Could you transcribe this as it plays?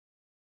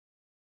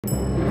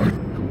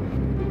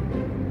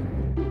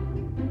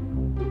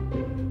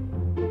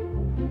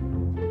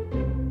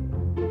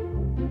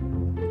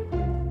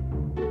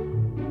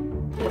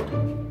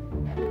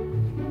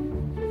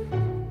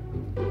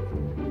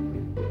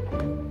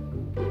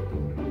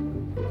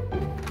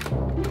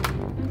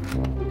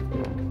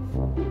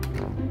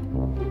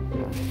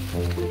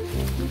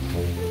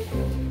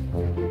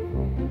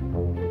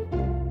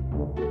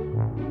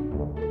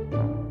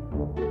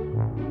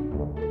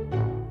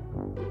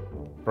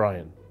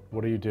Brian,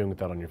 what are you doing with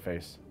that on your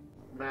face?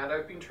 Matt,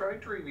 I've been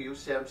trying to review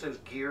Samsung's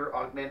Gear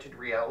augmented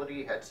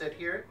reality headset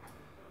here,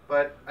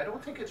 but I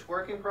don't think it's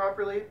working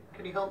properly.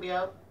 Can you help me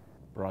out?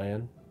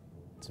 Brian,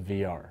 it's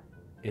VR.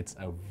 It's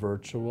a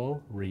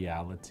virtual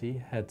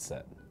reality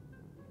headset.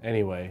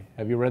 Anyway,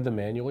 have you read the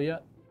manual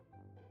yet?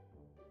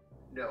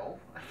 No,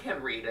 I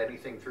can't read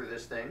anything through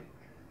this thing.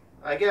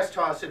 I guess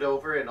toss it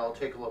over and I'll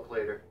take a look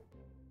later.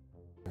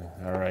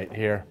 All right,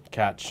 here,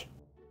 catch.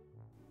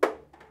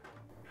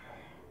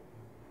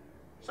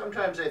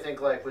 Sometimes I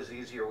think life was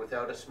easier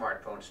without a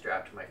smartphone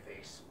strapped to my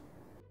face.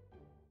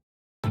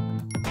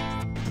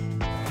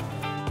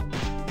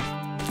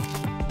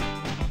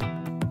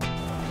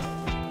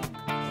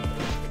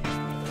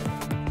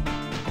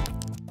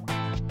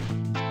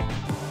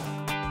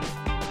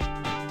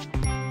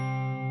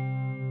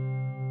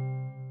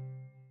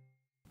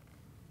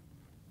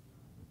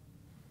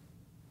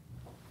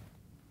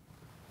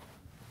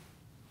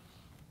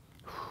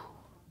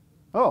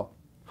 Oh,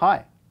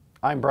 hi,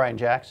 I'm Brian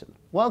Jackson.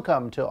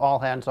 Welcome to All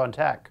Hands on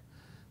Tech.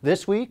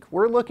 This week,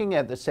 we're looking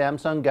at the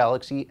Samsung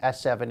Galaxy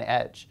S7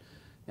 Edge,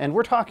 and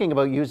we're talking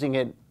about using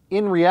it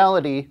in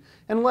reality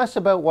and less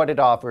about what it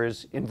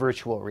offers in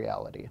virtual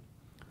reality.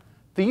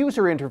 The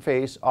user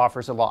interface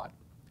offers a lot.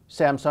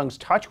 Samsung's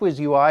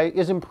TouchWiz UI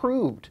is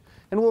improved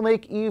and will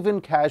make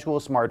even casual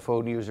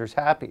smartphone users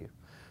happy.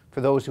 For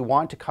those who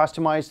want to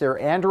customize their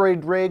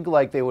Android rig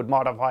like they would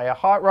modify a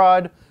hot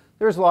rod,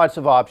 there's lots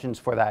of options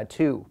for that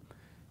too.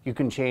 You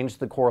can change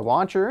the core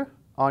launcher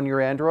on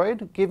your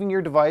Android, giving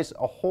your device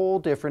a whole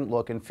different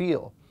look and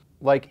feel,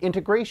 like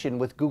integration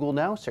with Google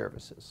Now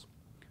services.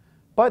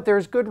 But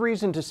there's good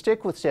reason to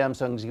stick with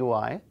Samsung's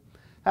UI.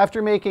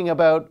 After making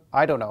about,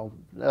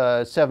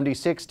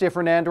 76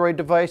 different Android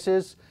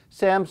devices,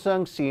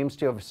 Samsung seems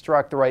to have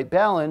struck the right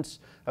balance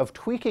of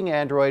tweaking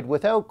Android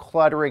without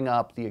cluttering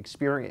up the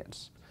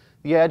experience.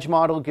 The Edge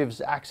model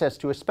gives access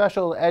to a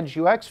special Edge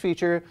UX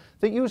feature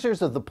that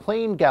users of the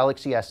plain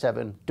Galaxy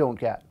S7 don't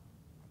get.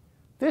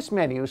 This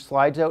menu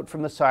slides out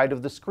from the side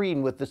of the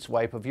screen with the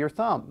swipe of your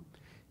thumb.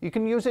 You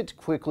can use it to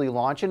quickly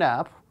launch an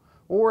app,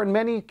 or in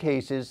many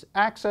cases,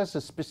 access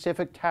a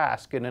specific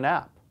task in an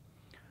app.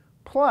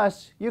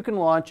 Plus, you can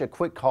launch a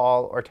quick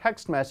call or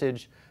text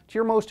message to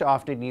your most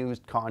often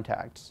used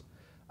contacts.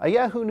 A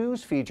Yahoo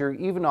News feature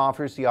even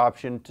offers the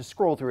option to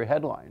scroll through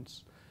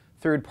headlines.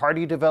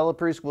 Third-party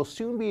developers will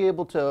soon be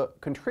able to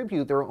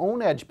contribute their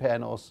own Edge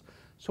panels,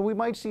 so we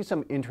might see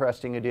some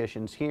interesting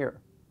additions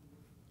here.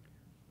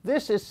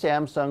 This is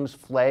Samsung's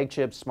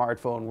flagship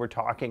smartphone we're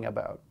talking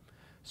about,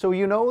 so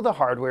you know the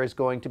hardware is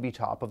going to be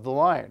top of the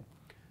line.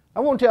 I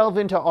won't delve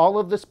into all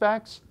of the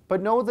specs,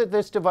 but know that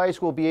this device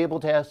will be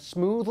able to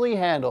smoothly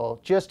handle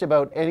just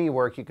about any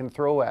work you can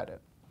throw at it.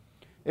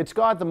 It's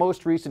got the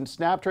most recent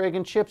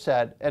Snapdragon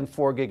chipset and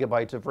 4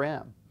 GB of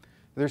RAM.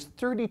 There's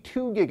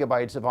 32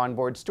 GB of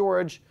onboard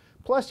storage,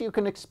 plus you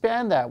can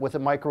expand that with a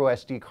micro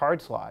SD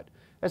card slot,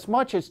 as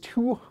much as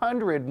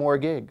 200 more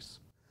gigs.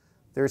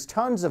 There's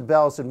tons of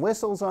bells and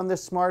whistles on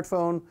this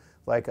smartphone,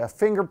 like a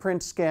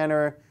fingerprint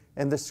scanner,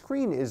 and the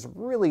screen is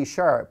really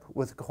sharp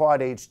with a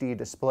Quad HD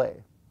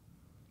display.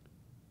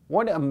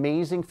 One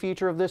amazing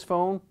feature of this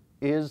phone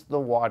is the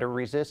water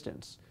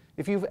resistance.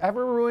 If you've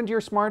ever ruined your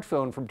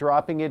smartphone from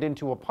dropping it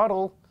into a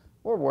puddle,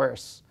 or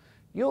worse,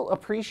 you'll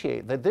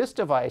appreciate that this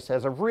device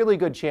has a really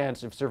good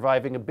chance of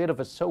surviving a bit of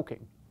a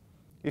soaking.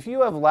 If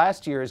you have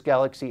last year's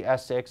Galaxy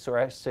S6 or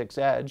S6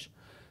 Edge,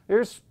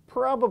 there's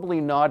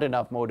probably not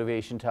enough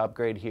motivation to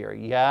upgrade here.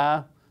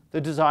 Yeah, the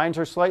designs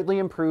are slightly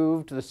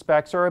improved, the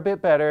specs are a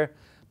bit better,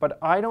 but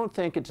I don't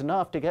think it's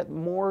enough to get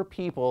more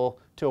people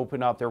to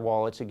open up their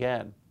wallets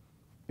again.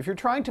 If you're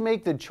trying to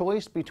make the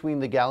choice between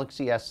the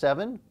Galaxy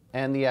S7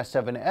 and the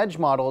S7 Edge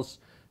models,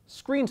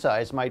 screen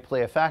size might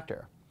play a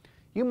factor.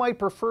 You might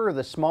prefer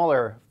the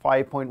smaller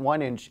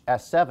 5.1-inch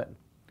S7,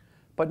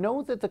 but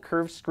know that the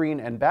curved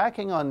screen and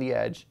backing on the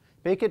Edge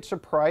make it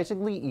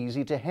surprisingly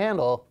easy to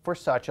handle for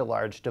such a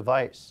large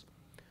device.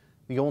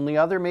 The only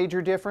other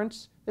major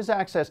difference is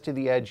access to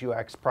the Edge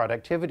UX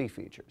productivity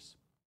features.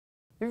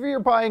 If you're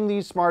buying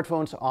these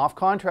smartphones off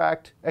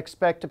contract,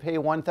 expect to pay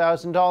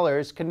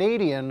 $1,000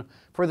 Canadian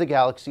for the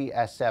Galaxy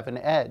S7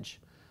 Edge.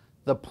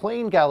 The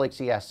plain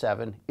Galaxy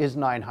S7 is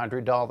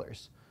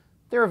 $900.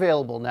 They're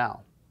available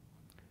now.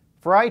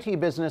 For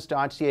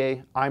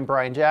itbusiness.ca, I'm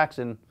Brian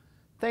Jackson.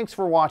 Thanks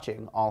for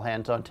watching All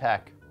Hands on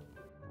Tech.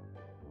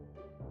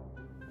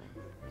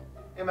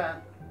 Hey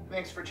man,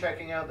 thanks for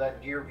checking out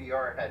that Gear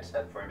VR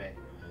headset for me.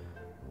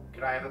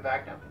 Can I have it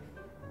back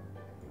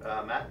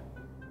now? Matt?